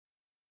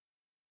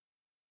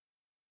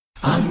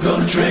I'm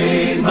gonna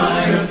trade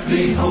my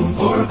earthly home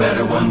for a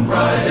better one,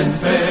 bright and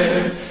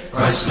fair.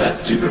 Christ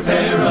left to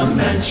prepare a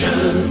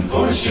mansion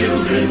for his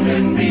children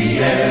in the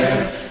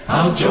air.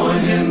 I'll join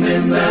him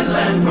in that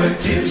land where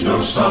tears no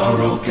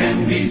sorrow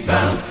can be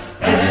found.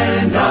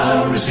 And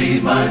I'll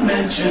receive my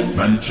mansion,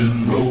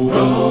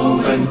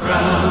 robe and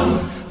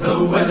crown.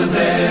 The weather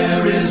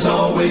there is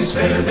always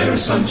fair,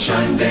 there's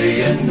sunshine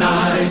day and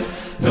night.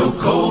 No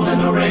cold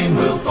and no rain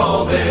will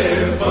fall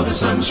there, for the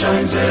sun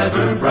shines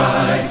ever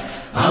bright.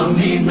 I'll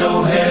need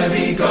no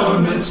heavy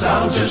garments,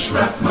 I'll just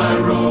wrap my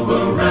robe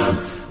around.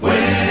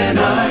 When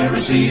I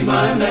receive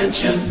my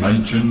mansion,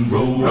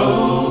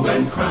 robe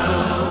and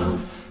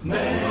crown.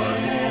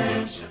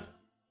 Mansion.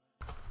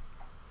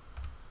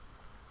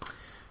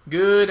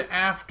 Good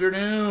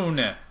afternoon.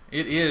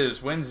 It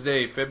is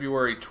Wednesday,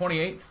 February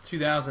 28th,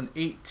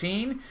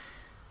 2018.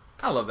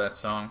 I love that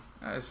song.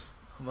 I'm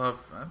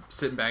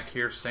sitting back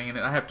here singing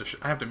it. I have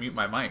to mute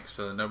my mic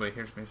so that nobody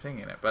hears me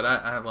singing it. But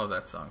I love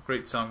that song.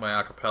 Great song by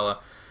Acapella.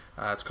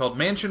 It's called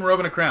Mansion,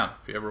 Robe, and a Crown,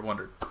 if you ever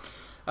wondered.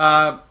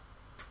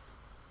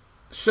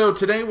 So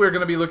today we're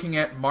going to be looking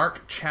at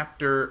Mark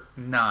chapter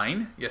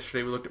 9.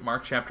 Yesterday we looked at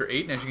Mark chapter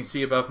 8. And as you can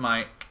see above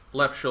my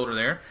left shoulder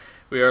there,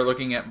 we are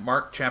looking at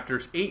Mark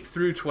chapters 8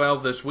 through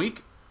 12 this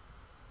week.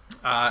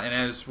 And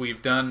as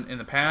we've done in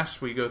the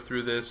past, we go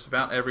through this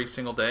about every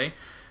single day.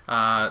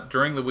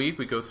 During the week,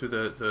 we go through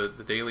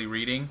the daily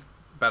reading,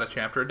 about a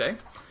chapter a day.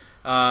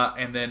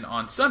 And then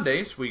on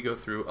Sundays, we go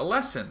through a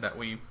lesson that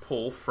we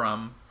pull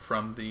from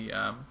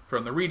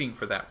the reading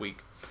for that week.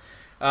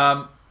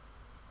 I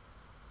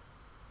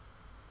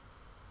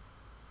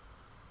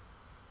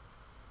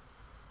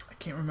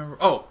can't remember.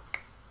 Oh,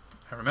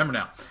 I remember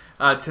now.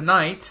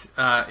 Tonight,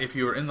 if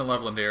you are in the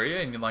Loveland area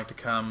and you'd like to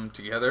come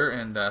together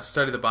and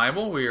study the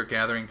Bible, we are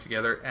gathering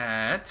together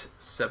at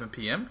 7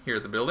 p.m. here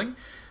at the building.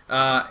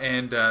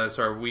 And it's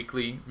our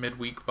weekly,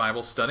 midweek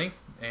Bible study.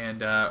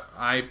 And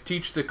I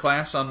teach the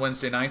class on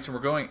Wednesday nights, and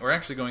we're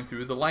actually going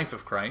through the life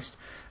of Christ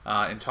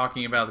and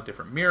talking about the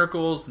different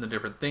miracles and the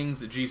different things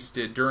that Jesus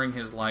did during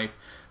his life.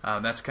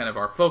 That's kind of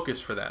our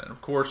focus for that. And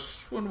of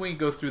course, when we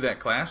go through that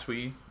class,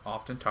 we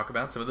often talk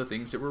about some of the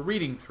things that we're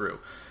reading through.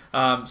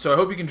 So I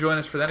hope you can join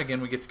us for that.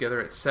 Again, we get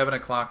together at 7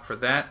 o'clock for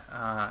that,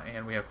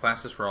 and we have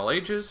classes for all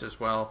ages,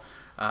 as well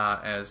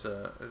as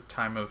a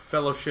time of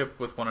fellowship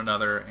with one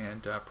another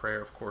and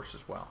prayer, of course,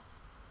 as well.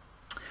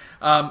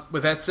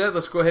 With that said,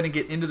 let's go ahead and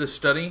get into the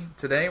study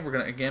today. We're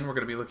going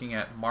to be looking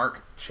at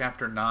Mark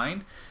chapter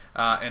 9.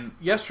 And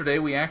yesterday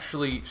we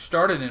actually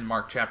started in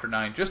Mark chapter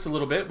 9 just a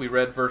little bit. We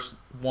read verse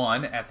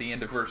 1 at the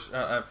end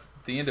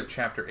of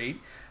chapter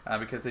 8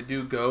 because they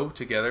do go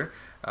together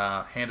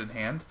hand in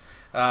hand.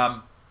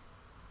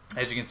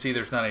 As you can see,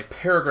 there's not a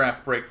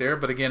paragraph break there,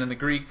 but again, in the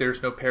Greek,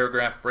 there's no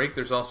paragraph break.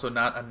 There's also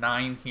not a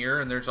 9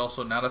 here, and there's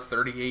also not a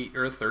 38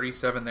 or a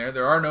 37 there.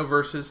 There are no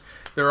verses.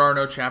 There are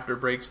no chapter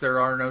breaks. There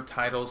are no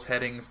titles,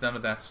 headings, none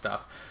of that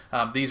stuff.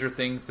 These are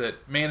things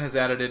that man has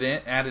added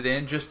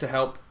in just to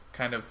help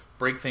kind of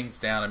break things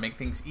down and make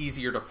things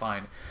easier to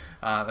find.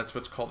 That's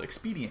what's called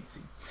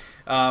expediency.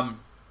 And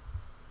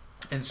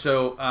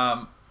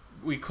so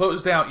we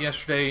closed out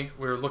yesterday.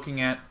 We were looking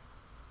at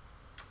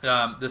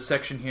this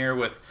section here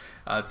with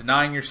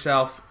denying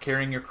yourself,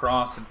 carrying your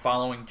cross, and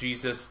following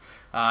Jesus.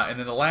 And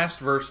then the last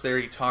verse there,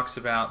 he talks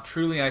about,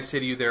 "Truly I say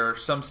to you, there are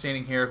some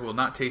standing here who will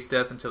not taste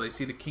death until they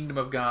see the kingdom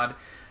of God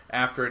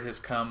after it has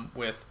come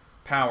with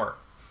power."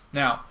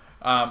 Now,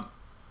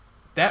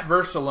 that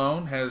verse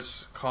alone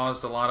has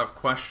caused a lot of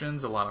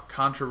questions, a lot of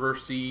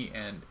controversy,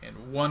 and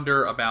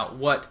wonder about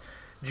what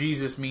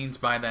Jesus means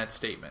by that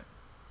statement.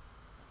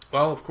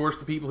 Well, of course,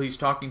 the people he's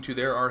talking to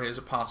there are his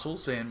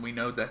apostles, and we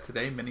know that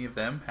today many of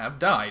them have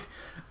died.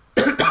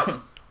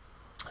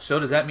 So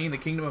does that mean the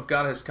kingdom of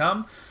God has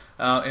come?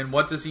 And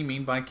what does he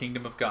mean by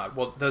kingdom of God?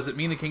 Well, does it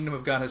mean the kingdom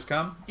of God has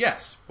come?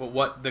 Yes. But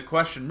what the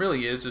question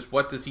really is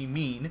what does he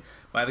mean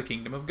by the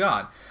kingdom of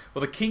God?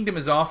 Well, the kingdom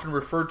is often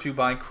referred to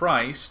by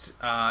Christ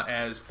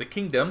as the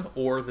kingdom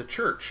or the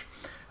church.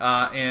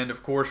 And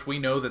of course, we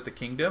know that the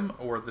kingdom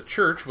or the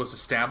church was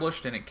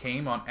established, and it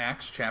came on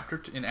Acts chapter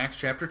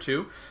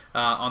 2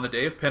 on the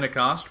day of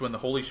Pentecost when the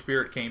Holy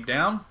Spirit came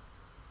down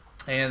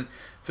and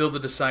filled the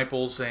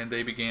disciples, and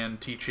they began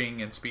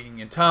teaching and speaking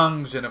in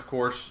tongues, and of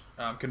course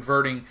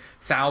converting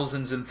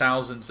thousands and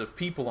thousands of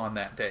people on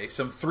that day.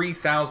 Some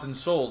 3,000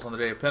 souls on the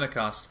day of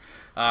Pentecost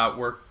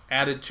were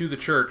added to the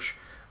church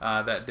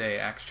that day.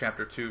 Acts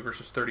chapter 2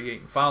 verses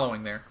 38 and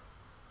following there.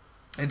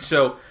 And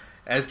so,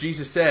 as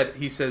Jesus said,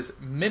 he says,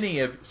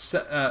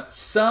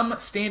 some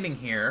standing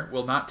here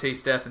will not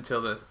taste death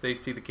until they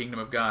see the kingdom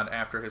of God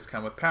after it has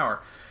come with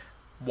power.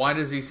 Why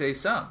does he say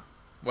some?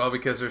 Well,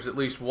 because there's at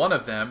least one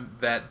of them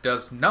that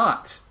does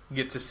not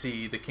get to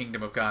see the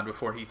kingdom of God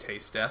before he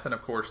tastes death, and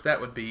of course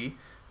that would be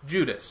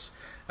Judas,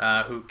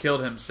 who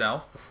killed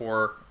himself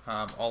before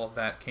all of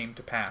that came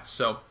to pass.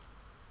 So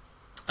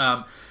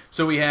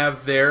we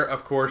have there,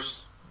 of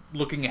course,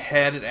 looking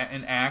ahead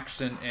in Acts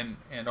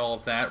and all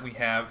of that, we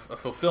have a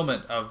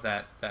fulfillment of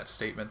that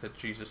statement that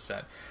Jesus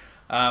said.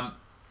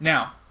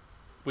 Now,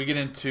 we get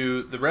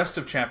into the rest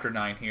of chapter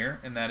 9 here,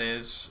 and that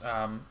is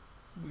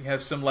we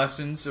have some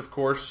lessons, of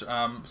course,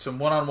 some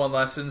one-on-one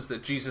lessons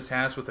that Jesus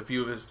has with a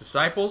few of his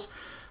disciples,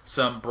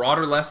 some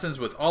broader lessons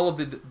with all of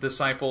the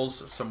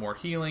disciples, some more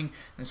healing,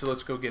 and so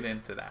let's go get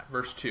into that.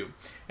 Verse 2.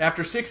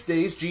 After 6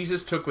 days,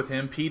 Jesus took with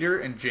him Peter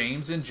and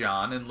James and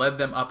John and led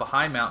them up a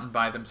high mountain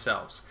by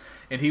themselves.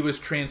 And he was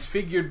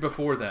transfigured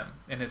before them,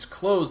 and his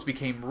clothes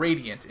became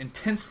radiant,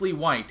 intensely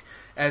white,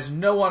 as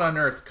no one on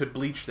earth could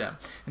bleach them.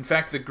 In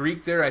fact, the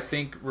Greek there, I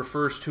think,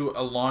 refers to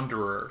a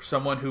launderer,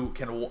 someone who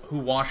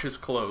washes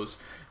clothes.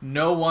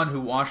 No one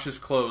who washes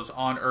clothes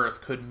on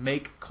earth could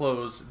make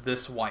clothes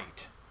this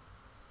white.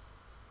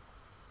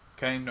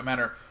 Okay, no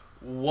matter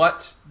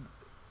what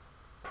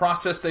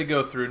process they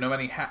go through, no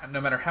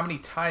matter how many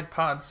Tide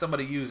Pods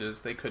somebody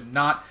uses, they could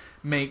not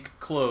make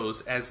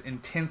clothes as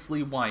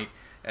intensely white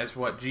as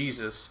what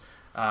Jesus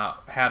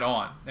had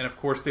on. And of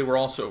course, they were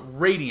also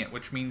radiant,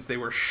 which means they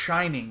were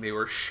shining, they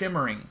were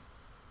shimmering,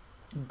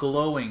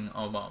 glowing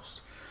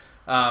almost.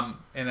 And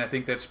I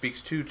think that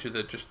speaks too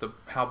to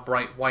how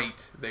bright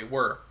white they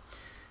were.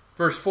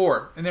 Verse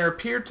 4, and there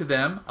appeared to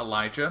them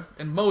Elijah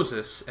and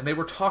Moses, and they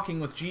were talking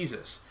with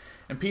Jesus.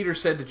 And Peter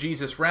said to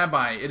Jesus,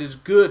 Rabbi, it is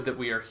good that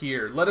we are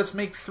here. Let us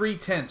make 3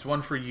 tents,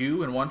 one for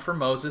you, and one for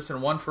Moses,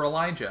 and one for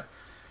Elijah.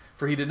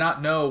 For he did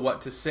not know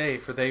what to say,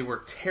 for they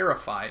were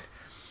terrified.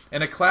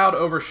 And a cloud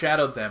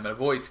overshadowed them, and a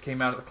voice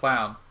came out of the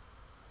cloud.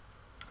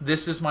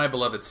 This is my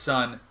beloved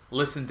Son,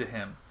 listen to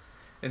him.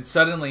 And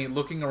suddenly,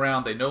 looking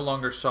around, they no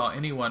longer saw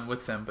anyone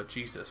with them but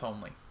Jesus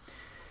only.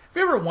 Have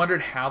you ever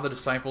wondered how the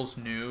disciples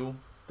knew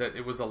that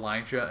it was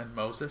Elijah and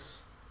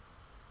Moses?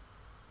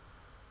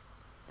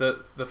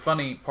 The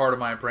funny part of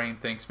my brain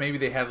thinks maybe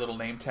they had little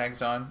name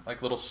tags on,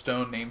 like little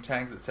stone name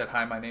tags that said,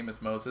 hi, my name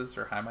is Moses,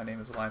 or hi, my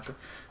name is Elijah.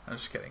 I'm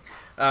just kidding.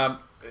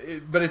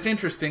 But it's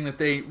interesting that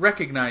they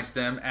recognized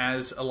them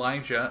as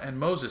Elijah and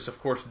Moses. Of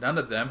course, none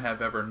of them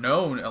have ever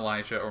known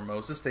Elijah or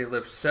Moses. They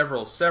lived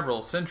several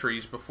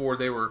centuries before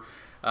they were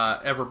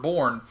ever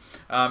born.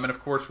 And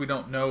of course, we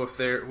don't know if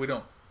we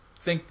don't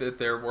think that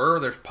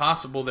there's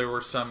possible there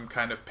were some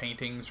kind of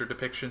paintings or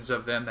depictions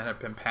of them that have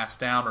been passed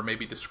down, or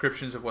maybe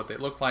descriptions of what they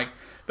look like,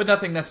 but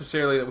nothing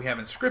necessarily that we have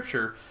in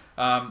Scripture,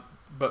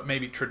 but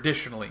maybe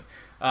traditionally.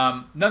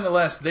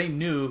 Nonetheless, they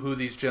knew who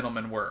these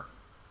gentlemen were.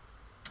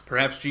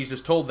 Perhaps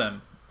Jesus told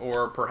them,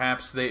 or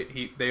perhaps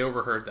they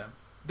overheard them.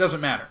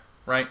 Doesn't matter,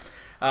 right?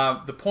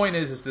 The point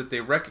is that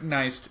they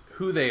recognized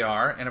who they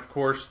are, and of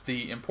course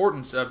the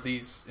importance of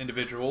these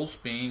individuals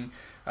being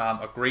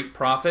a great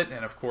prophet,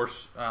 and of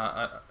course,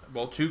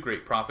 2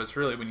 great prophets,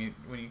 really, when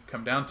you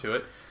come down to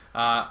it.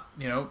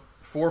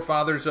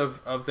 Forefathers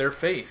of their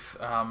faith,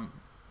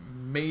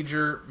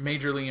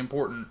 majorly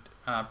important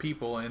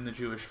people in the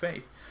Jewish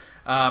faith,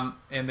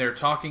 and they're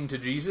talking to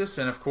Jesus,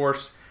 and of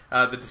course,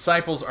 the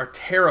disciples are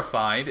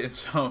terrified, and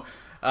so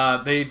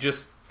they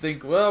just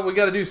think, well, we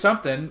got to do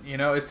something.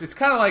 It's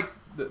kind of like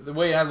the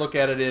way I look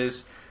at it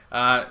is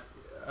a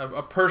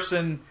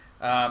person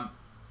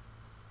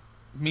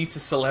meets a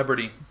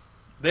celebrity.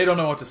 They don't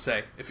know what to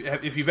say.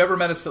 If you've ever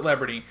met a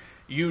celebrity,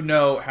 you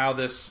know how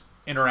this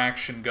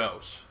interaction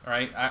goes.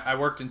 Right? I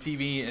worked in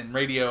TV and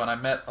radio, and I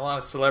met a lot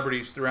of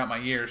celebrities throughout my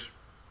years.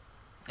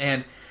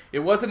 And it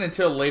wasn't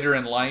until later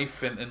in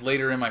life and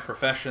later in my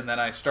profession that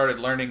I started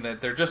learning that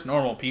they're just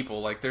normal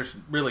people. Like, there's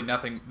really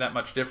nothing that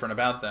much different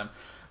about them.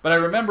 But I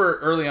remember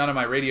early on in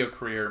my radio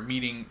career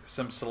meeting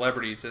some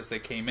celebrities as they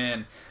came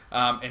in,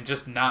 and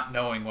just not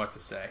knowing what to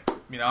say.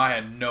 I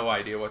had no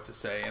idea what to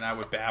say, and I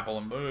would babble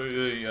and,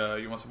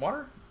 you want some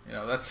water?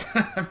 That's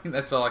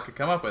that's all I could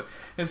come up with.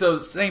 And so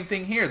same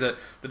thing here. The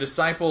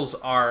disciples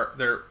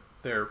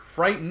they're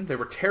frightened, they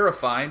were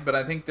terrified, but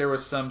I think there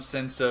was some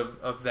sense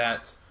of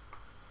that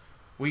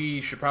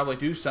we should probably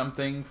do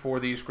something for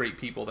these great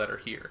people that are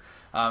here.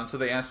 So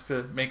they asked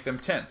to make them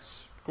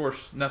tents. Of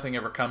course, nothing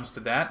ever comes to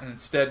that, and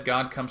instead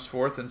God comes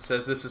forth and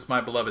says, this is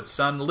my beloved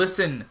Son,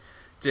 listen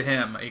to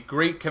him. A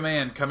great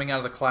command coming out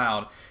of the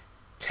cloud,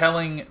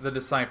 telling the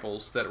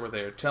disciples that were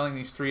there, telling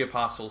these 3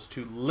 apostles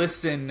to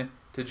listen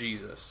to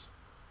Jesus.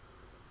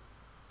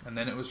 And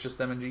then it was just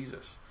them and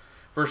Jesus.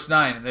 Verse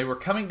 9, and they were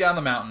coming down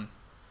the mountain,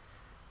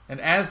 and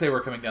as they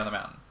were coming down the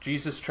mountain,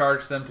 Jesus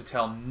charged them to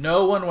tell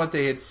no one what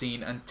they had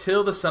seen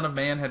until the Son of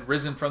Man had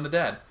risen from the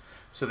dead.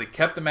 So they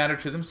kept the matter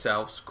to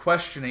themselves,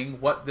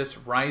 questioning what this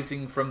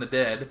rising from the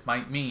dead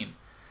might mean.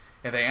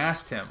 And they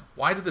asked him,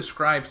 why did the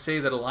scribes say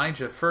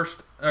that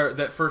first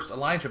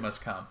Elijah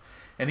must come?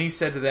 And he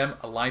said to them,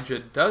 Elijah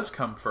does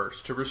come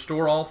first to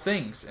restore all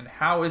things. And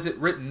how is it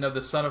written of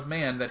the Son of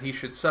Man that he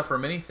should suffer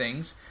many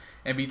things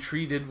and be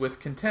treated with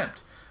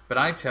contempt? But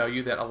I tell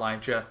you that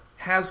Elijah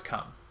has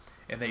come,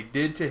 and they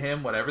did to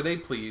him whatever they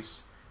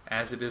pleased,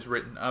 as it is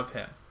written of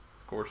him.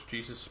 Of course,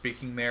 Jesus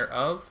speaking there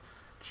of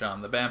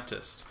John the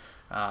Baptist.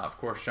 Of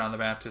course, John the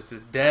Baptist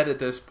is dead at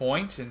this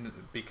point, and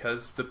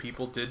because the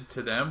people did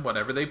to them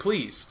whatever they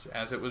pleased,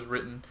 as it was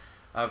written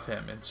of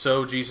him. And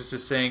so Jesus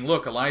is saying,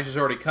 look, Elijah's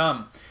already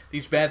come.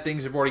 These bad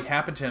things have already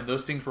happened to him.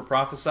 Those things were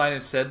prophesied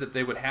and said that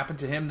they would happen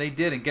to him. They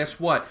did. And guess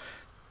what?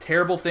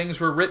 Terrible things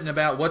were written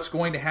about what's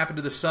going to happen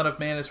to the Son of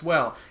Man as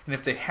well. And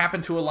if they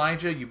happen to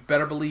Elijah, you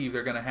better believe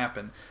they're going to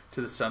happen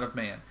to the Son of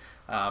Man.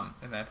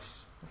 And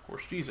that's, of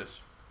course, Jesus.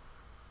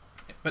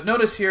 But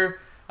notice here,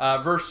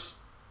 verse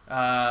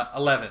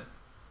 11.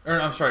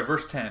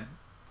 Verse 10.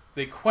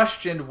 They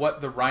questioned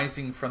what the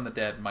rising from the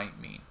dead might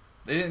mean.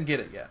 They didn't get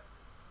it yet.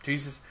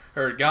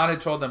 God had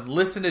told them,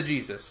 listen to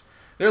Jesus.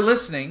 They're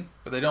listening,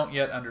 but they don't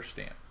yet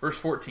understand. Verse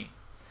 14.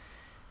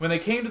 When they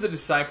came to the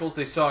disciples,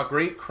 they saw a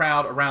great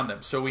crowd around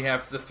them. So we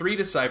have the three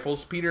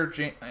disciples, Peter,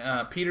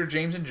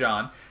 James, and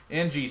John,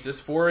 and Jesus,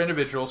 4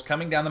 individuals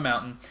coming down the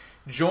mountain,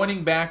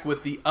 joining back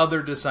with the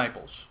other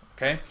disciples.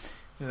 Okay?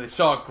 So they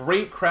saw a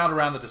great crowd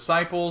around the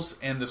disciples,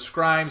 and the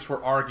scribes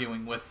were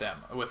arguing with them,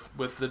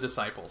 with the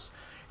disciples.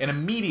 And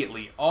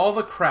immediately all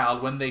the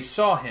crowd, when they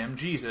saw him,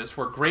 Jesus,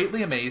 were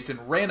greatly amazed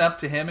and ran up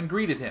to him and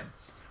greeted him.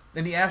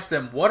 Then he asked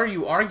them, what are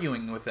you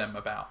arguing with them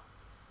about?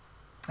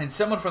 And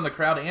someone from the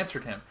crowd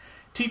answered him,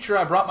 Teacher,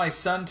 I brought my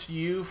son to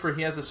you, for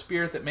he has a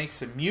spirit that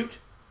makes him mute.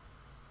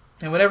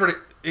 And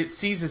whenever it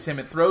seizes him,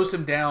 it throws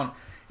him down,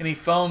 and he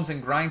foams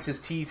and grinds his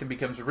teeth and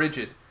becomes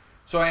rigid.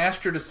 So I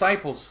asked your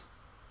disciples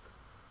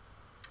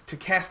to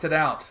cast it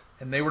out,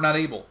 and they were not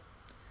able.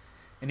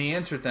 And he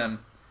answered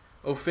them,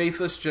 O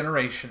faithless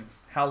generation,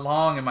 how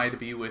long am I to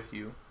be with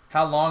you?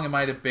 How long am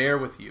I to bear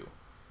with you?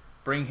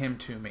 Bring him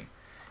to me.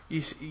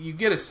 You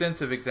get a sense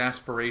of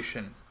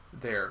exasperation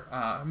there.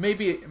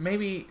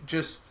 Maybe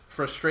just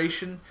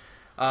frustration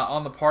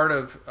on the part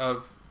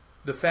of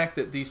the fact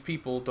that these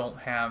people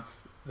don't have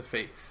the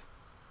faith.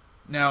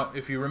 Now,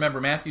 if you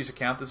remember Matthew's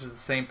account, this is the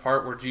same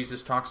part where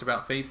Jesus talks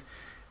about faith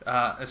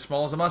as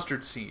small as a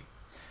mustard seed.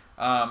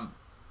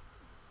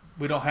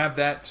 We don't have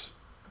that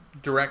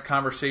direct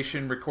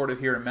conversation recorded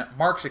here in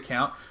Mark's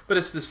account, but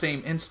it's the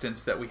same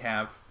instance that we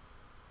have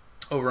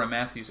over in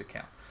Matthew's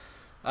account.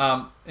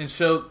 And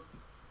so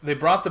they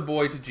brought the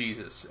boy to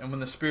Jesus, and when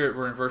the spirit,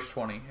 we're in verse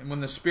 20, and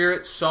when the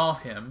spirit saw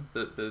him,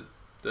 the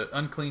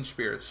unclean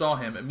spirit saw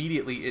him,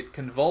 immediately it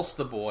convulsed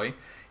the boy,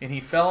 and he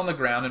fell on the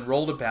ground and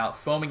rolled about,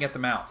 foaming at the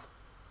mouth.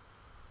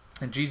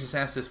 And Jesus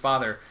asked his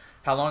father,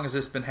 how long has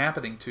this been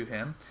happening to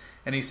him?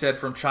 And he said,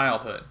 from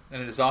childhood,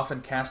 and it has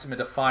often cast him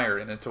into fire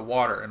and into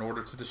water in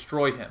order to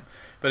destroy him.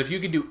 But if you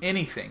can do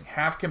anything,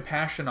 have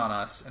compassion on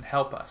us and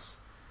help us.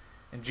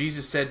 And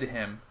Jesus said to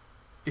him,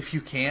 if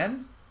you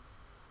can,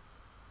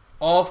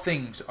 all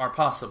things are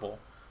possible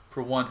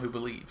for one who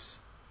believes.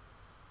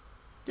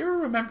 Do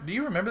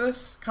you remember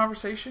this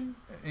conversation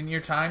in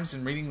your times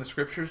in reading the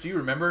scriptures? Do you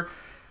remember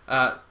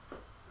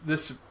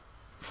this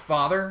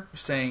father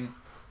saying,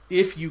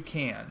 if you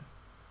can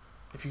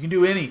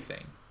do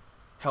anything,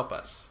 help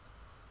us?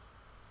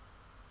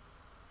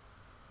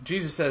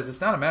 Jesus says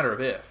it's not a matter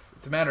of if,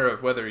 it's a matter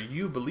of whether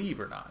you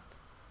believe or not.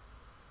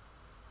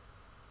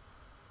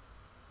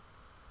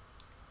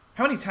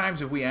 How many times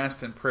have we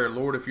asked in prayer,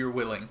 Lord, if you're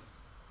willing,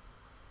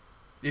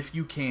 if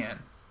you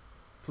can,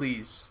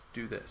 please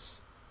do this?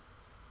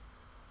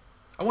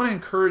 I want to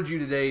encourage you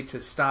today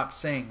to stop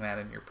saying that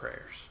in your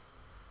prayers.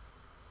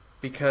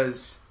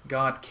 Because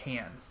God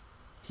can.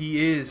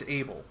 He is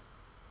able.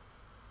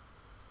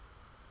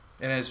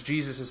 And as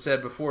Jesus has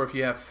said before, if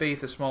you have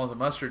faith as small as a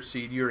mustard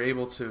seed, you're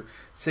able to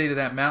say to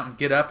that mountain,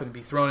 get up and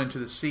be thrown into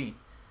the sea.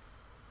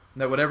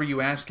 And that whatever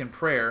you ask in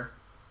prayer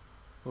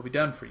will be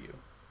done for you.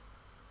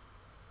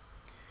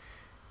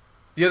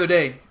 The other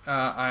day,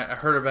 I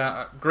heard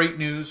about great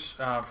news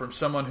from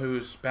someone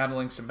who's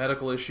battling some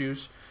medical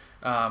issues.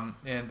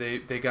 And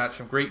they got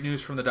some great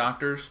news from the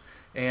doctors.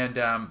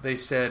 And they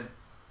said,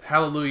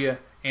 hallelujah,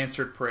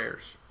 answered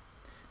prayers.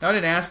 Now, I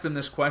didn't ask them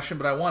this question,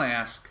 but I want to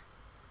ask,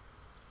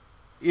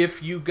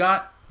 if you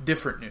got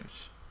different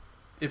news,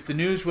 if the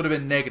news would have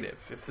been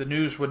negative, if the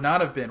news would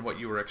not have been what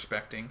you were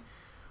expecting,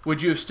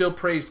 would you have still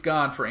praised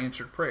God for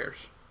answered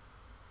prayers?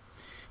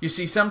 You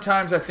see,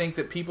 sometimes I think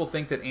that people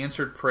think that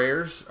answered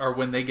prayers are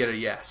when they get a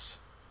yes.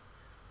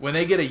 When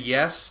they get a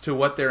yes to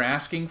what they're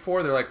asking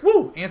for, they're like,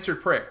 woo,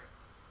 answered prayer.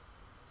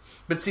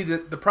 But see,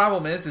 the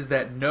problem is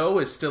that no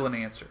is still an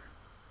answer.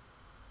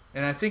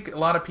 And I think a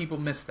lot of people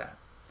miss that.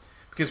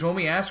 Because when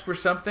we ask for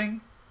something,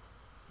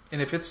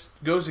 and if it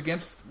goes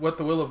against what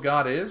the will of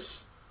God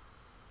is,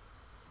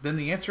 then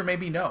the answer may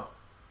be no.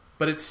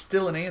 But it's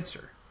still an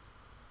answer.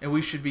 And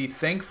we should be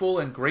thankful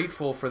and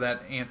grateful for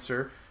that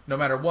answer no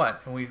matter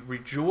what. And we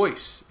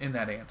rejoice in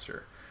that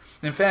answer.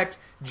 In fact,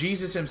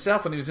 Jesus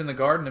himself, when he was in the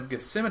Garden of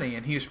Gethsemane,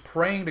 and he was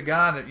praying to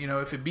God,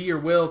 if it be your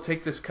will,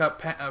 take this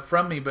cup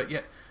from me, but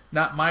yet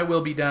not my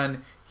will be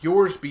done,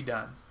 yours be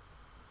done.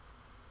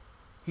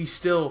 He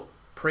still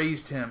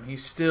praised him. He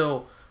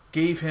still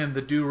gave him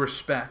the due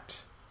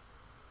respect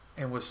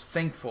and was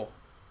thankful.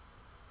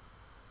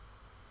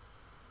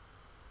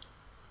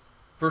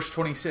 Verse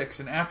 26,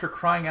 and after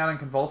crying out and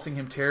convulsing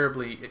him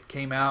terribly, it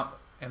came out,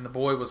 and the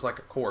boy was like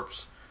a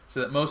corpse, so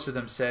that most of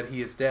them said,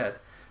 he is dead.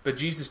 But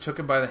Jesus took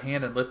him by the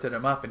hand and lifted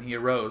him up, and he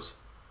arose.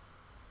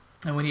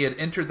 And when he had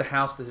entered the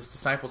house, his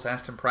disciples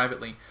asked him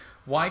privately,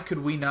 why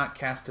could we not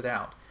cast it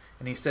out?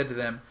 And he said to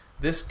them,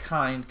 this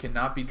kind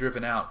cannot be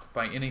driven out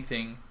by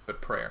anything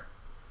but prayer.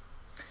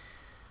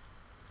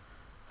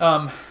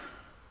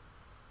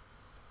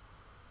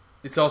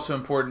 It's also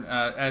important,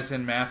 as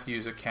in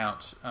Matthew's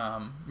account.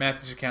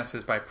 Matthew's account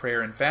says by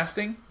prayer and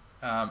fasting,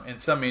 and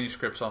some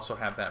manuscripts also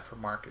have that for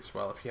Mark as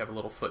well, if you have a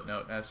little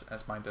footnote,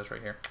 as mine does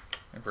right here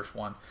in verse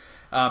 1.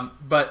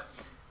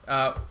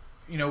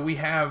 We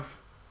have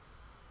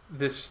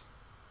this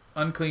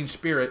unclean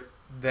spirit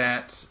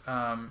that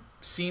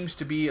seems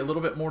to be a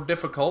little bit more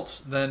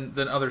difficult than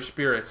other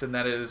spirits, and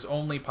that it is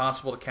only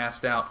possible to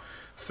cast out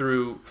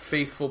through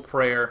faithful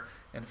prayer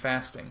and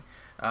fasting.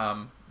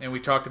 And we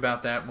talked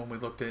about that when we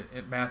looked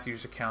at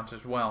Matthew's account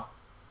as well.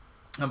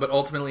 But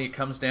ultimately it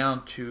comes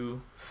down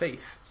to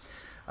faith.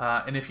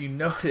 And if you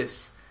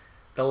notice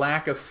the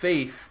lack of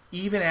faith,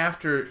 even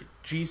after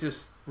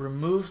Jesus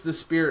removes the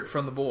spirit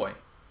from the boy,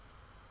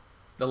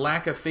 the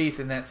lack of faith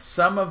in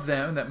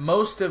that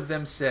most of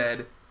them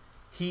said,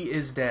 "He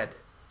is dead."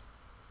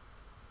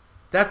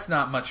 That's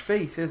not much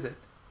faith, is it?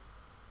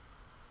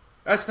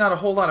 That's not a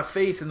whole lot of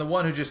faith in the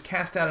one who just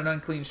cast out an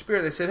unclean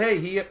spirit. They said, hey,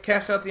 he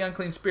cast out the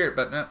unclean spirit,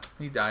 but no,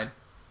 he died.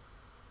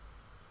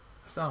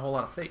 That's not a whole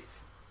lot of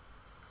faith.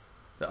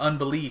 The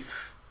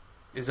unbelief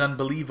is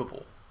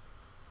unbelievable,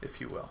 if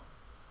you will.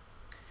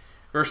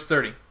 Verse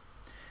 30.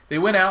 They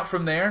went out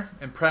from there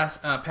and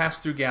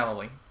passed through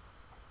Galilee,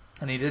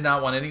 and he did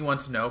not want anyone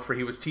to know, for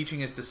he was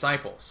teaching his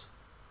disciples.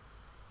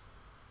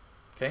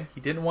 Okay? He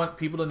didn't want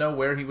people to know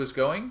where he was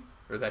going,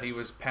 or that he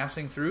was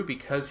passing through,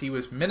 because he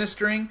was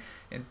ministering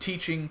and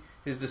teaching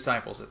his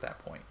disciples at that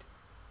point.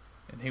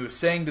 And he was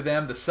saying to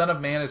them, the Son of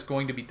Man is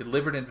going to be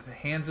delivered into the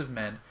hands of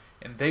men,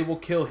 and they will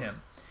kill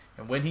him.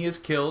 And when he is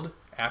killed,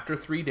 after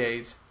 3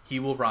 days,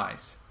 he will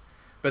rise.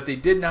 But they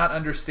did not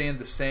understand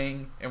the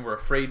saying, and were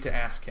afraid to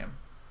ask him.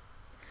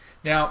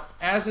 Now,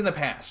 as in the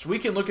past, we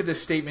can look at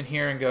this statement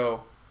here and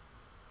go,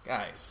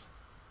 guys,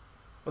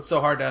 what's so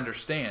hard to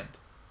understand?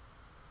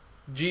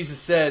 Jesus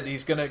said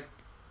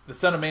the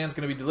Son of Man is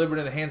going to be delivered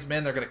in the hands of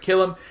men. They're going to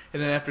kill him.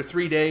 And then after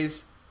 3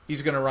 days,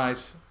 he's going to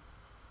rise.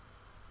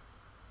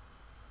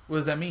 What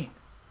does that mean?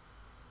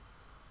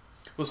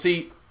 Well,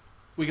 see,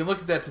 we can look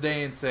at that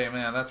today and say,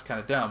 man, that's kind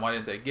of dumb. Why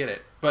didn't they get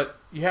it? But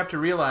you have to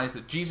realize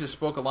that Jesus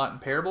spoke a lot in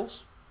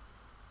parables.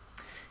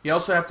 You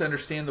also have to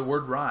understand the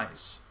word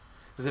rise.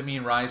 Does it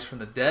mean rise from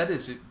the dead?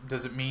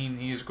 Does it mean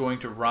he's going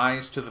to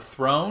rise to the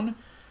throne?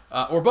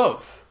 Or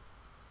both?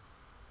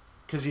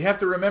 Because you have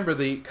to remember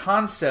the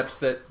concepts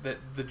that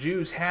the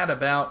Jews had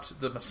about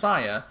the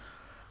Messiah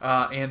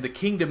and the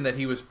kingdom that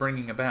he was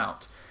bringing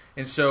about.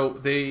 And so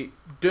they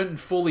didn't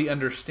fully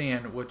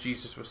understand what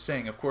Jesus was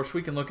saying. Of course,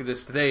 we can look at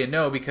this today and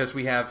know, because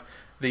we have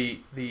the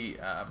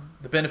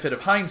benefit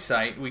of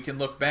hindsight, we can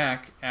look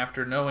back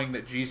after knowing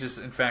that Jesus,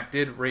 in fact,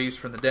 did raise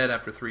from the dead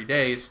after 3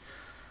 days,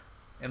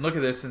 and look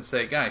at this and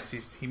say, guys,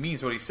 he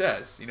means what he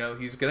says. You know,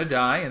 he's going to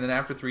die, and then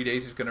after 3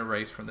 days he's going to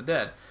raise from the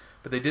dead.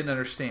 But they didn't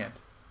understand.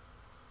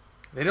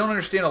 They don't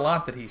understand a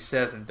lot that he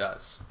says and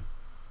does,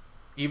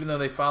 even though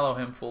they follow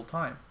him full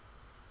time.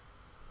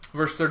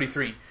 Verse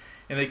 33,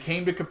 and they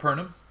came to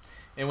Capernaum,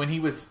 and when he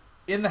was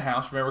in the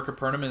house, remember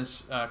Capernaum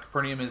is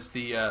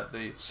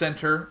the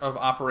center of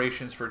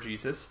operations for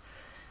Jesus,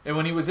 and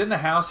when he was in the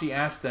house, he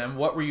asked them,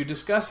 what were you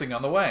discussing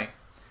on the way?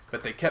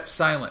 But they kept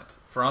silent,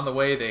 for on the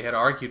way they had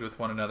argued with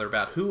one another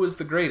about who was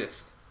the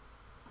greatest.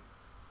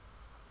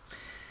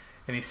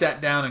 And he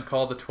sat down and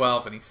called the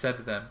 12, and he said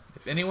to them,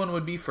 if anyone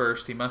would be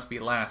first, he must be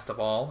last of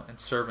all and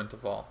servant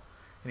of all.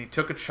 And he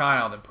took a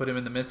child and put him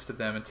in the midst of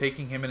them, and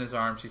taking him in his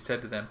arms, he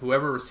said to them,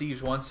 whoever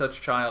receives one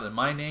such child in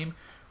my name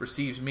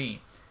receives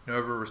me, and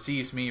whoever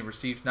receives me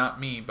receives not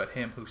me, but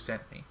him who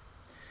sent me.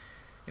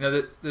 You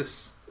know,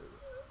 this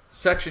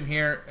section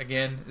here,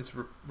 again, is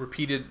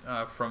repeated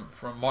from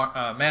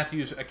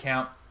Matthew's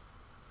account.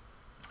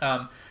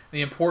 The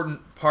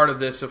important part of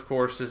this, of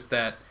course, is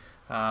that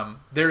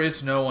there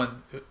is no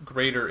one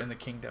greater in the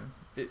kingdom.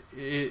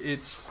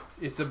 It's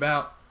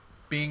about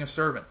being a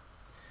servant.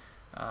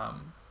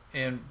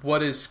 And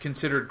what is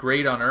considered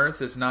great on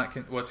earth is not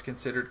what's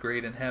considered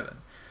great in heaven,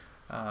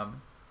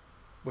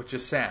 which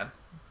is sad,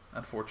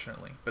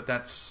 unfortunately. But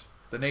that's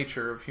the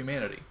nature of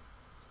humanity.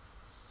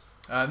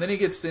 And then he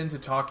gets into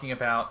talking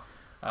about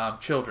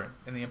children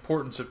and the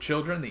importance of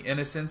children, the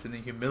innocence and the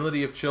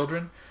humility of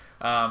children.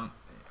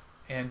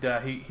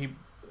 He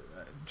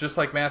just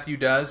like Matthew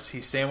does, he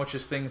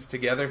sandwiches things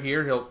together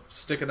here. He'll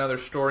stick another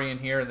story in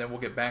here, and then we'll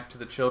get back to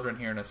the children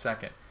here in a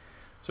second.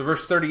 So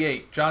verse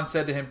 38, John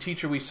said to him,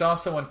 Teacher, we saw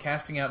someone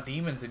casting out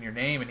demons in your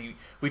name, and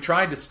we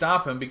tried to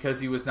stop him because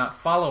he was not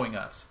following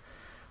us.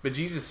 But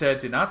Jesus said,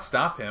 Do not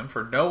stop him,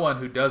 for no one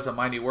who does a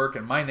mighty work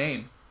in my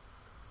name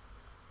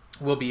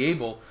will be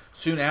able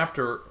soon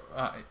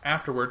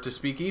afterward to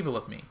speak evil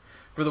of me.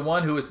 For the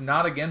one who is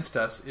not against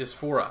us is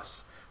for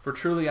us. For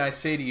truly I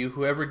say to you,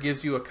 whoever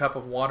gives you a cup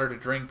of water to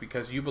drink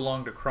because you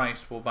belong to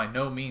Christ will by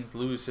no means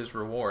lose his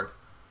reward.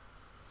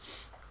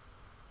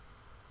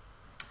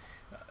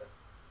 I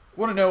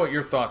want to know what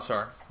your thoughts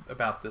are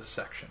about this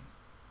section.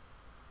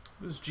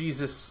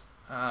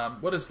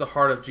 What is the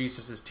heart of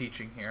Jesus'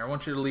 teaching here? I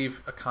want you to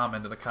leave a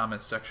comment in the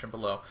comments section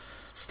below.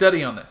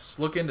 Study on this.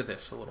 Look into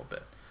this a little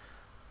bit.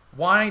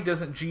 Why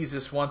doesn't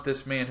Jesus want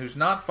this man who's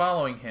not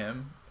following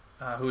him,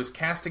 who is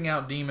casting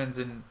out demons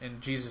in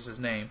Jesus'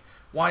 name,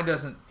 why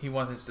doesn't he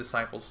want his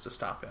disciples to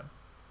stop him?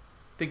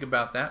 Think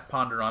about that.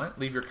 Ponder on it.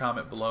 Leave your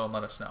comment below and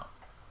let us know.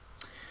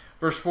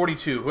 Verse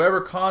 42,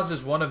 whoever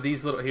causes one of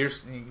these little...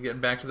 Here's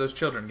getting back to those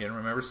children again.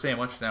 Remember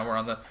sandwich. Now we're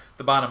on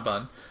the bottom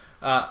bun.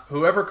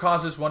 Whoever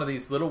causes one of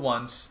these little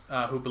ones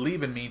who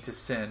believe in me to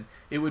sin,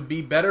 it would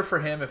be better for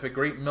him if a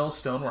great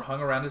millstone were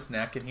hung around his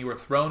neck and he were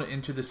thrown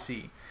into the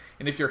sea.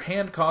 And if your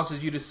hand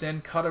causes you to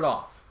sin, cut it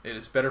off. It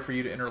is better for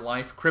you to enter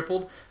life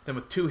crippled than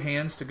with 2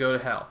 hands to go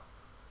to hell,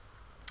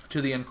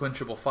 to the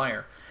unquenchable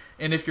fire.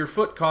 And if your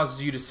foot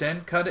causes you to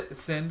sin, cut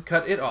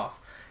it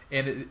off.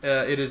 And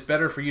it is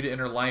better for you to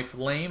enter life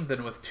lame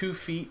than with 2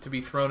 feet to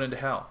be thrown into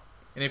hell.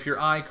 And if your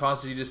eye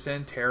causes you to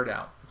sin, tear it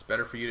out. It's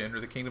better for you to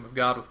enter the kingdom of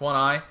God with 1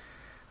 eye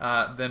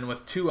than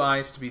with 2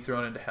 eyes to be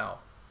thrown into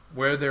hell,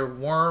 where their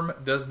worm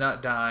does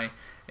not die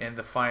and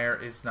the fire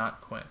is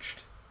not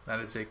quenched. That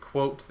is a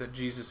quote that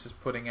Jesus is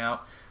putting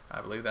out.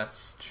 I believe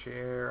that's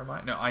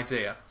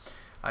Isaiah.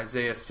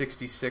 Isaiah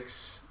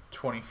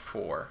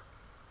 66:24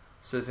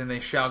 says, and they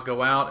shall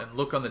go out and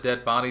look on the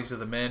dead bodies of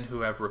the men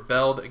who have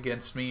rebelled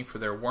against me, for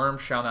their worm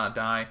shall not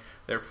die,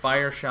 their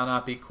fire shall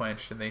not be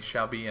quenched, and they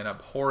shall be an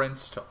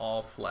abhorrence to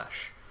all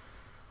flesh.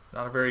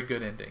 Not a very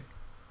good ending.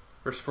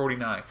 Verse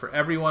 49, for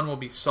everyone will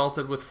be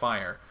salted with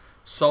fire.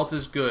 Salt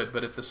is good,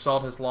 but if the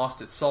salt has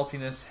lost its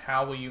saltiness,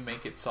 how will you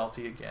make it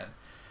salty again?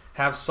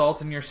 Have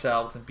salt in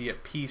yourselves and be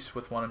at peace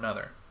with one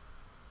another.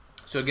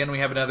 So again, we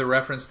have another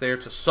reference there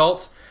to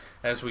salt,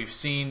 as we've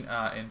seen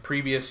in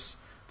previous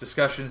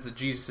discussions that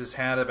Jesus has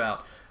had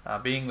about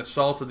being the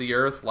salt of the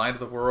earth, light of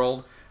the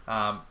world.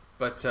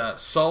 But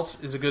salt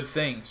is a good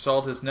thing.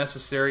 Salt is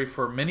necessary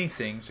for many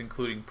things,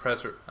 including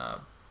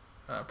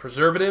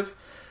preservative,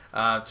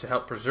 to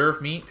help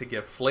preserve meat, to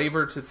give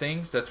flavor to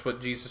things. That's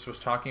what Jesus was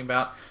talking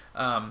about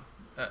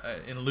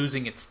in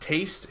losing its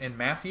taste in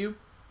Matthew.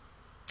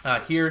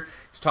 Here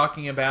he's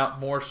talking about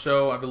more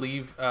so, I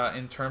believe,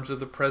 in terms of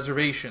the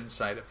preservation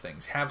side of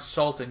things. Have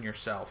salt in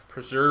yourself.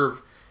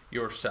 Preserve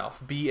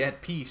yourself. Be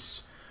at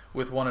peace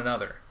with one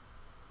another.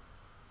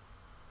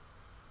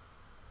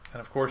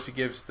 And of course he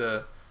gives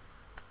the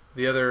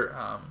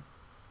other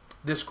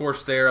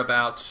discourse there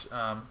about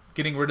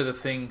getting rid of the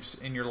things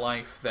in your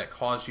life that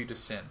cause you to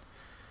sin.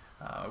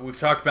 We've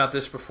talked about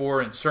this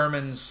before in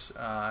sermons.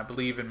 I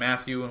believe in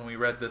Matthew when we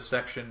read this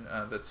section,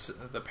 that's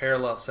the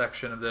parallel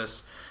section of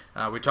this.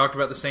 We talked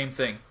about the same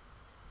thing.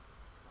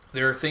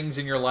 There are things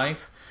in your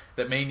life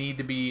that may need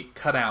to be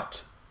cut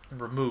out and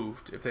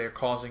removed if they are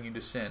causing you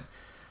to sin.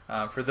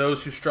 For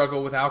those who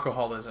struggle with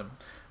alcoholism,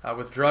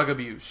 with drug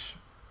abuse,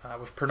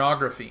 with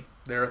pornography,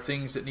 there are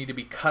things that need to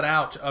be cut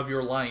out of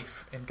your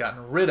life and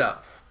gotten rid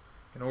of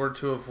in order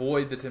to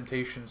avoid the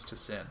temptations to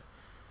sin.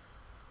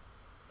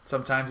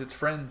 Sometimes it's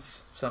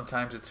friends,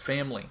 sometimes it's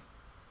family,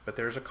 but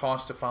there's a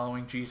cost to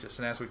following Jesus.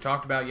 And as we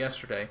talked about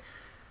yesterday,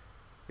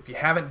 if you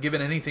haven't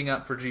given anything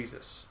up for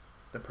Jesus,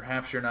 then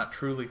perhaps you're not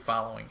truly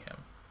following him.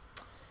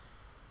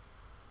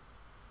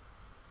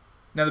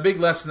 Now, the big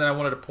lesson that I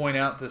wanted to point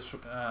out this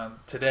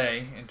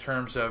today, in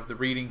terms of the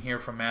reading here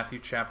from Matthew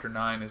chapter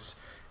 9,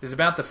 is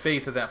about the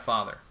faith of that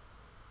father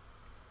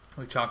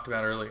we talked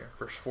about earlier,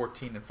 verse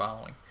 14 and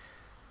following.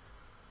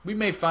 We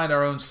may find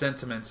our own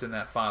sentiments in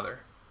that father.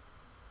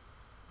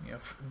 You know,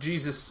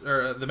 Jesus,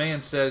 or the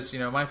man says,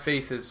 my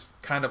faith is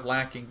kind of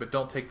lacking, but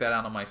don't take that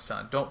out on my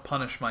son. Don't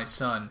punish my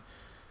son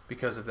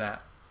because of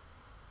that.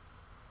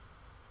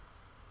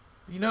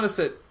 You notice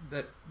that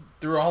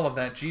through all of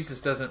that,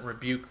 Jesus doesn't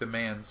rebuke the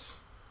man's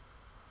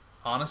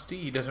honesty.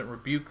 He doesn't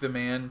rebuke the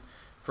man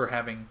for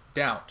having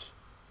doubt.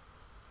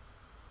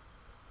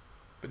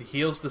 But he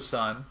heals the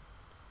son,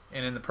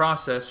 and in the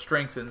process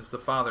strengthens the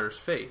father's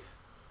faith.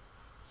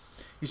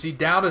 You see,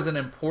 doubt is an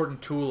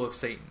important tool of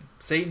Satan.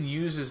 Satan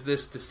uses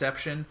this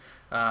deception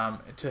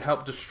to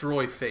help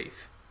destroy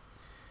faith.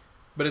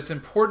 But it's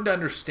important to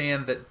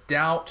understand that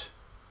doubt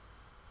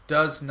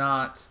does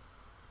not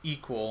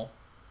equal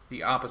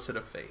the opposite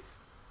of faith.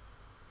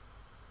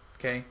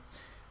 Okay?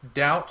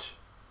 Doubt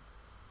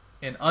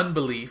and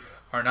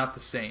unbelief are not the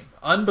same.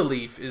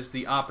 Unbelief is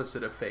the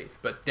opposite of faith,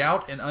 but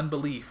doubt and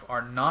unbelief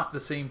are not the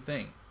same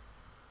thing.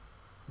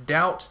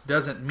 Doubt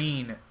doesn't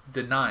mean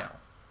denial.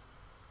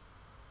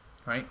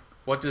 Right?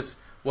 What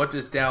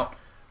does doubt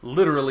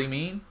literally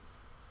mean?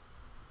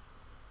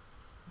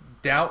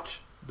 Doubt,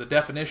 the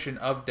definition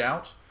of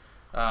doubt,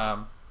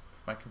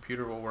 my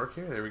computer will work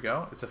here, there we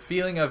go. It's a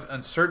feeling of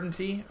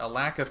uncertainty, a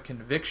lack of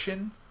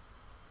conviction.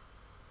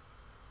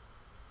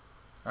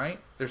 Right?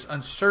 There's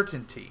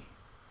uncertainty.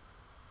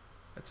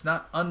 It's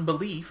not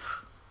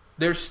unbelief.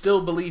 There's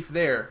still belief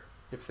there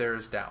if there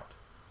is doubt.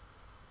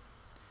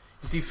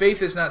 You see,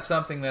 faith is not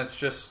something that's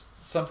just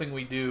something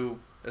we do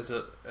as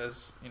a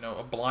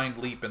blind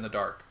leap in the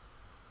dark.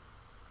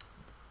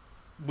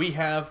 We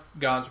have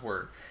God's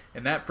Word,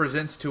 and that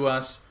presents to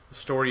us the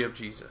story of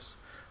Jesus,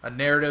 a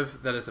narrative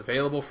that is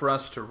available for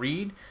us to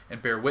read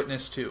and bear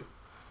witness to.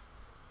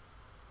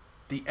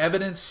 The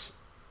evidence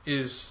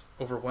is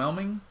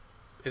overwhelming.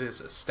 It is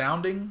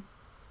astounding.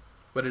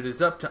 but it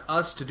is up to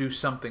us to do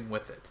something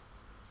with it.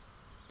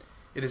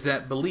 It is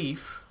that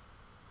belief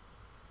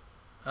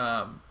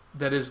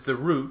that is the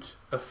root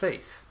of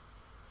faith.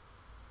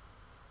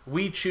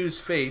 We choose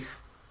faith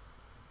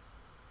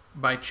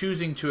by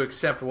choosing to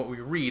accept what we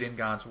read in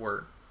God's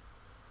Word.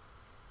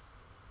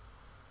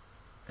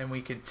 And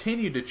we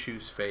continue to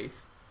choose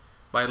faith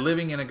by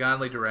living in a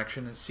godly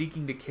direction and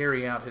seeking to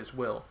carry out His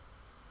will.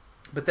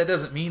 But that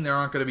doesn't mean there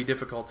aren't going to be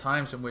difficult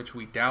times in which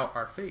we doubt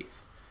our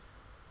faith.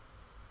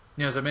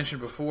 As I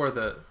mentioned before,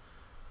 the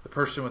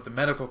person with the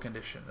medical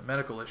condition, the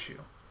medical issue,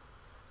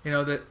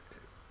 that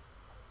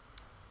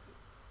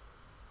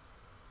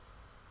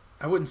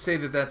I wouldn't say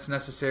that that's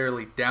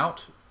necessarily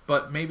doubt,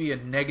 but maybe a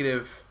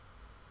negative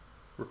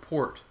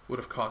report would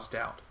have caused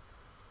doubt.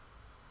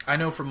 I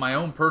know from my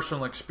own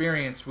personal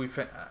experience,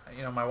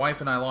 my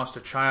wife and I lost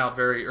a child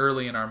very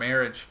early in our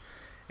marriage,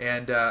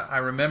 and I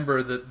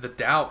remember the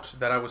doubt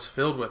that I was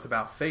filled with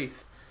about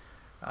faith.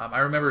 I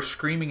remember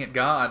screaming at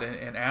God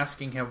and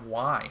asking Him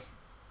why.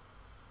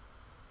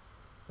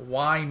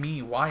 Why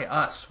me? Why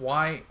us?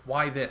 Why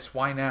this?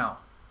 Why now?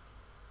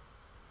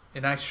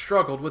 And I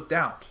struggled with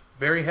doubt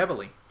very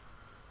heavily.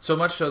 So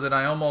much so that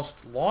I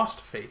almost lost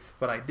faith,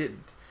 but I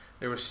didn't.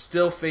 There was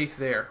still faith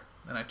there.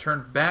 And I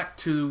turned back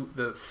to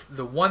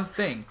the one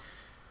thing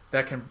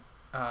that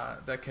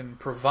can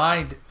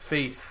provide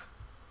faith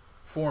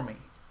for me.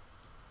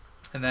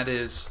 And that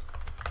is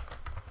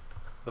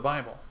the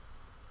Bible.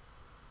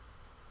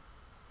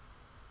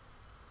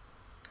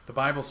 The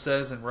Bible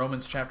says in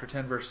Romans chapter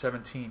 10, verse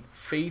 17,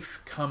 faith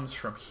comes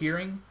from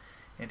hearing,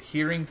 and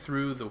hearing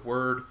through the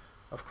word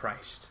of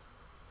Christ.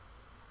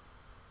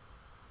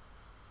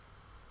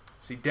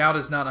 See, doubt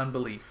is not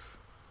unbelief,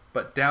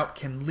 but doubt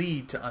can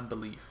lead to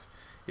unbelief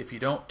if you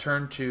don't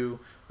turn to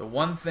the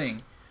one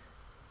thing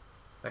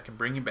that can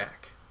bring you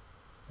back,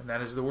 and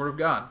that is the Word of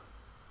God.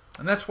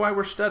 And that's why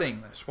we're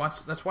studying this.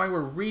 That's why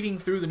we're reading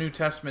through the New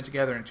Testament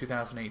together in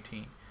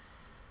 2018.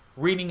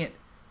 Reading it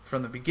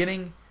from the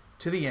beginning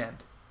to the end,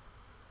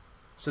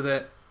 so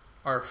that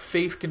our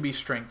faith can be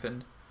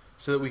strengthened,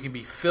 so that we can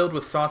be filled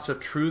with thoughts of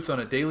truth on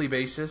a daily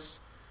basis,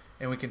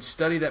 and we can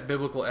study that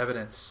biblical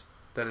evidence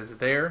that is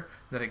there,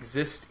 that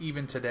exists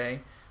even today,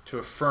 to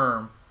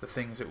affirm the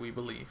things that we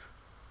believe.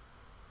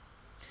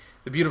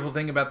 The beautiful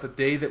thing about the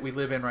day that we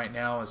live in right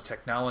now is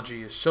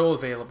technology is so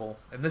available,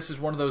 and this is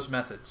one of those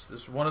methods.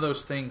 This is one of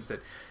those things that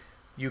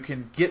you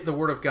can get the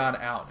Word of God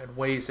out in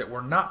ways that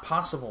were not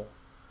possible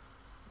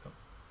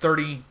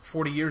 30,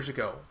 40 years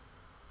ago,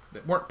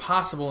 that weren't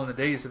possible in the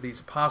days of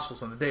these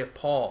apostles, in the day of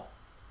Paul.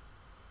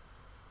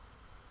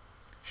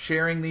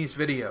 Sharing these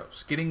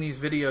videos, getting these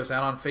videos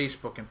out on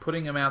Facebook and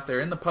putting them out there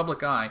in the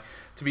public eye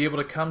to be able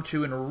to come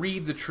to and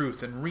read the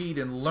truth and read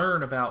and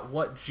learn about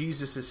what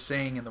Jesus is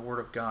saying in the Word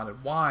of God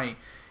and why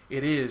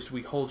it is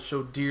we hold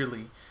so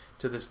dearly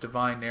to this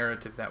divine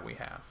narrative that we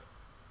have.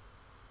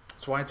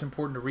 That's why it's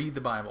important to read the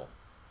Bible,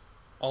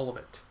 all of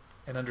it,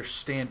 and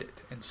understand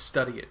it and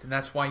study it. And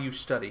that's why you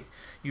study.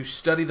 You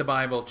study the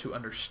Bible to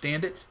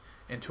understand it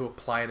and to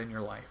apply it in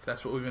your life.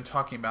 That's what we've been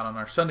talking about on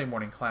our Sunday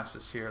morning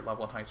classes here at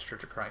Loveland Heights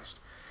Church of Christ.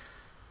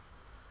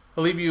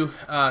 I'll leave you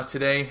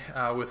today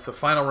with the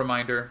final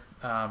reminder.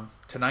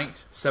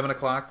 Tonight, 7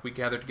 o'clock, we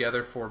gather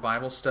together for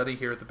Bible study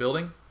here at the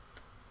building.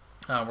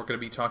 We're going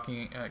to be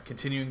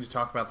continuing to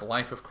talk about the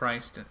life of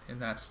Christ in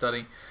that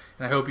study.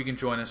 And I hope you can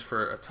join us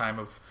for a time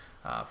of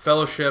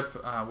fellowship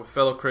with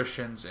fellow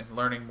Christians and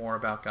learning more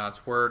about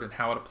God's Word and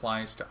how it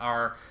applies to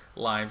our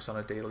lives on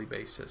a daily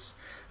basis.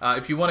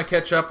 If you want to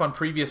catch up on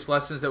previous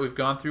lessons that we've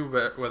gone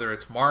through, whether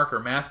it's Mark or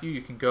Matthew,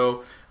 you can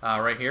go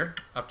right here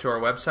up to our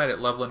website at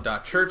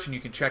loveland.church, and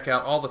you can check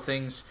out all the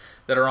things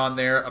that are on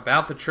there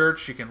about the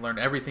church. You can learn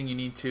everything you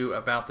need to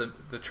about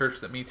the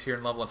church that meets here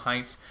in Loveland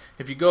Heights.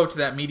 If you go to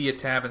that media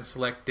tab and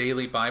select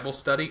Daily Bible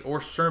Study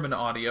or Sermon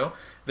Audio,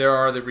 there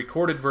are the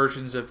recorded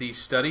versions of these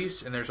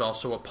studies, and there's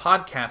also a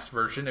podcast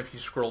version if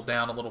you scroll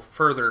down a little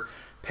further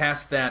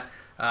past that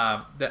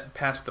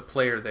past the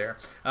player there.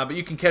 But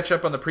you can catch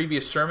up on the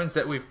previous sermons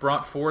that we've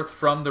brought forth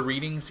from the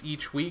readings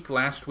each week.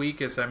 Last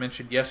week, as I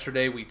mentioned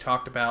yesterday, we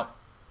talked about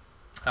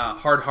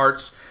hard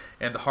hearts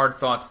and the hard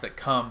thoughts that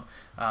come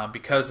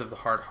because of the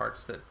hard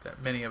hearts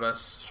that many of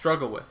us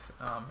struggle with.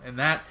 And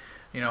that,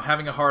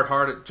 having a hard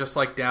heart, just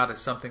like doubt, is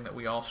something that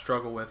we all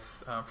struggle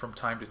with from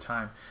time to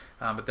time.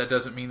 But that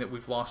doesn't mean that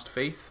we've lost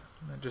faith.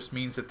 It just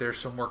means that there's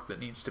some work that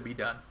needs to be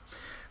done.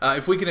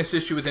 If we can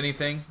assist you with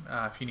anything,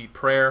 if you need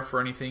prayer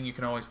for anything, you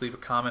can always leave a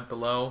comment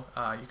below.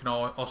 You can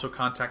also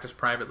contact us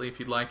privately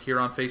if you'd like here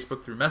on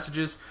Facebook through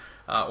messages,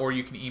 or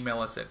you can email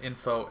us at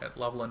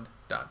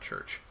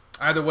info@loveland.church.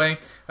 Either way,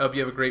 I hope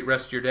you have a great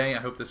rest of your day. I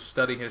hope this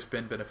study has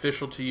been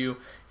beneficial to you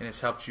and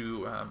has helped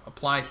you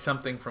apply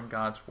something from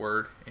God's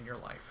Word in your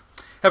life.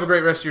 Have a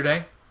great rest of your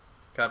day.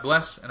 God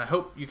bless, and I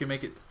hope you can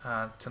make it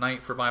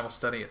tonight for Bible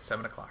study at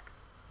 7 o'clock.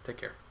 Take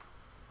care.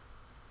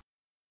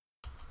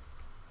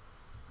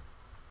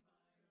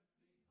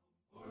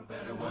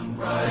 Better one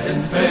bright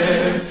and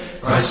fair,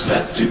 Christ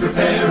left to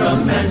prepare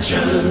a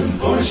mansion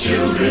for his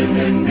children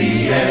in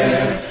the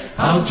air.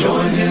 I'll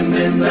join him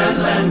in that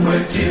land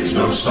where tears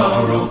no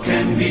sorrow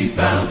can be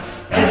found.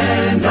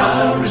 And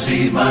I'll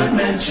receive my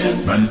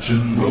mansion,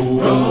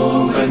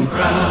 robe and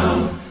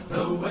crown.